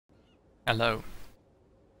Hello.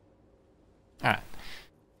 Alright.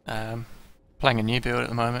 Playing a new build at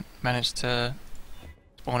the moment. Managed to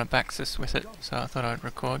spawn Abaxoth with it, so I thought I'd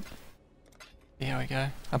record. See how we go.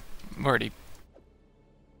 I've already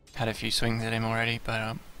had a few swings at him already, but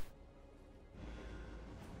I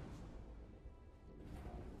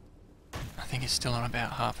think he's still on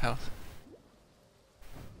about half health.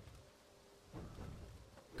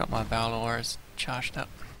 Got my Bowel auras charged up.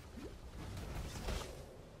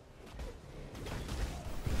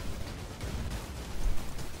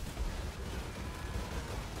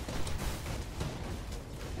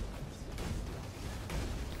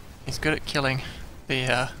 He's good at killing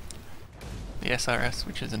the SRS,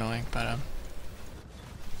 which is annoying, but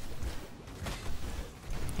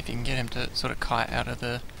if you can get him to sort of kite out of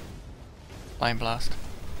the flame blast,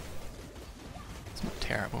 it's not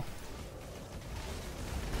terrible.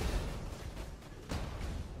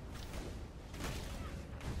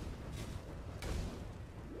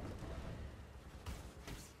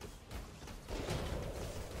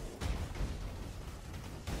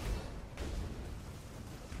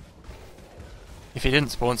 If he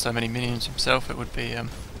didn't spawn so many minions himself, it would be a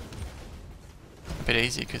bit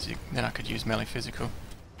easier, because then I could use melee physical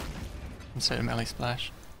instead of melee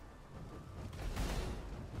splash.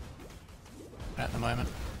 But at the moment,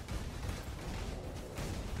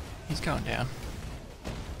 he's going down.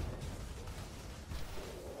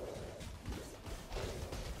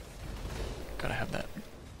 Gotta have that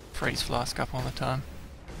freeze flask up all the time.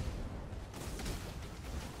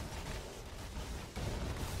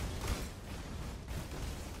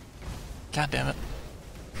 God damn it.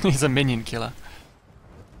 He's a minion killer.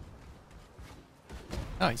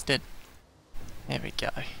 Oh, he's dead. There we go.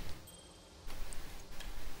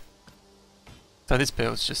 So this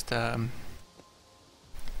build's just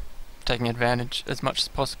taking advantage as much as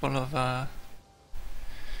possible of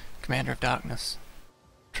Commander of Darkness.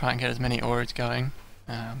 Try and get as many auras going.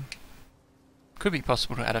 Could be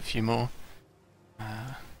possible to add a few more.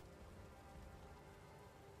 I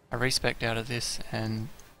respec'd out of this and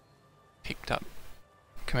picked up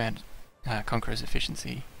Conqueror's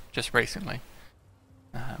Efficiency just recently.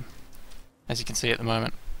 As you can see at the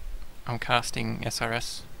moment, I'm casting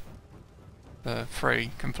SRS for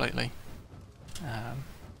free completely,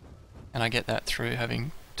 and I get that through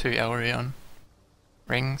having 2 Elrion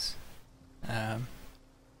rings that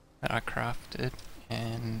I crafted,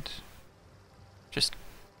 and just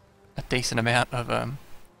a decent amount of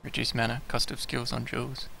reduced mana cost of skills on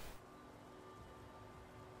jewels.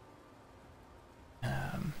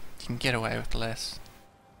 You can get away with less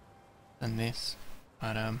than this,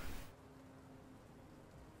 but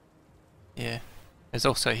yeah, there's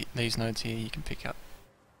also these nodes here you can pick up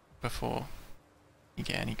before you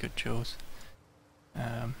get any good jewels.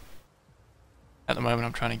 At the moment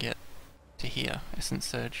I'm trying to get to here, Essence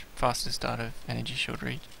Surge, fastest start of Energy Shield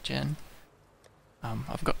regen.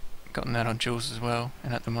 I've gotten that on jewels as well,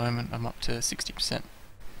 and at the moment I'm up to 60%,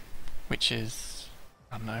 which is,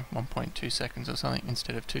 I don't know, 1.2 seconds or something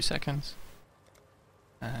instead of 2 seconds.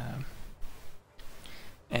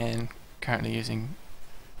 And currently using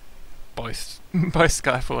both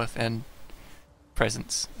Skyforth and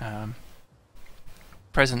Presence.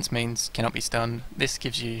 Presence means cannot be stunned. This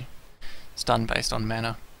gives you stun based on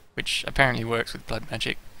mana, which apparently works with blood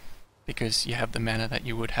magic, because you have the mana that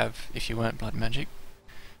you would have if you weren't blood magic.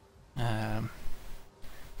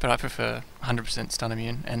 But I prefer 100% stun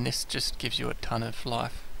immune, and this just gives you a ton of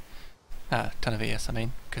life. Ton of ES, I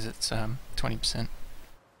mean, because it's 20%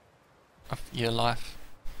 of your life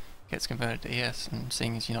gets converted to ES, and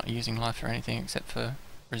seeing as you're not using life for anything except for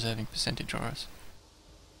reserving percentage auras,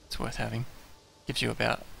 it's worth having. Gives you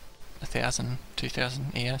about 1,000,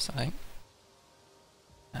 2,000 ES, I think.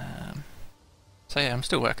 So yeah, I'm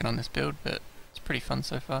still working on this build, but it's pretty fun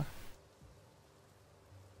so far.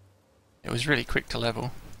 It was really quick to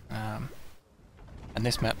level, and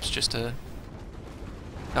this map's just a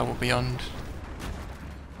double beyond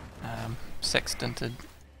sextanted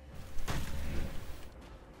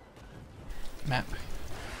map.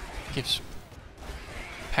 Gives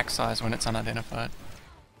pack size when it's unidentified.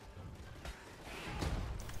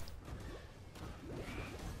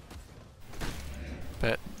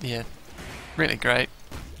 But yeah, really great,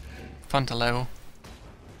 fun to level,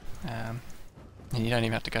 and you don't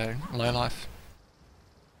even have to go low life.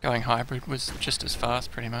 Going hybrid was just as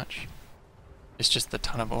fast pretty much. It's just the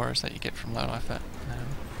ton of auras that you get from low life that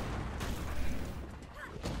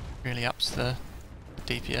really ups the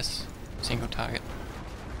DPS single target.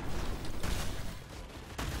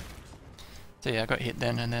 So yeah, I got hit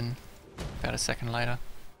then, and then about a second later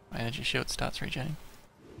my energy shield starts regenerating.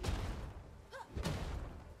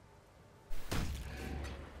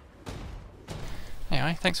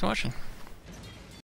 anyway, thanks for watching.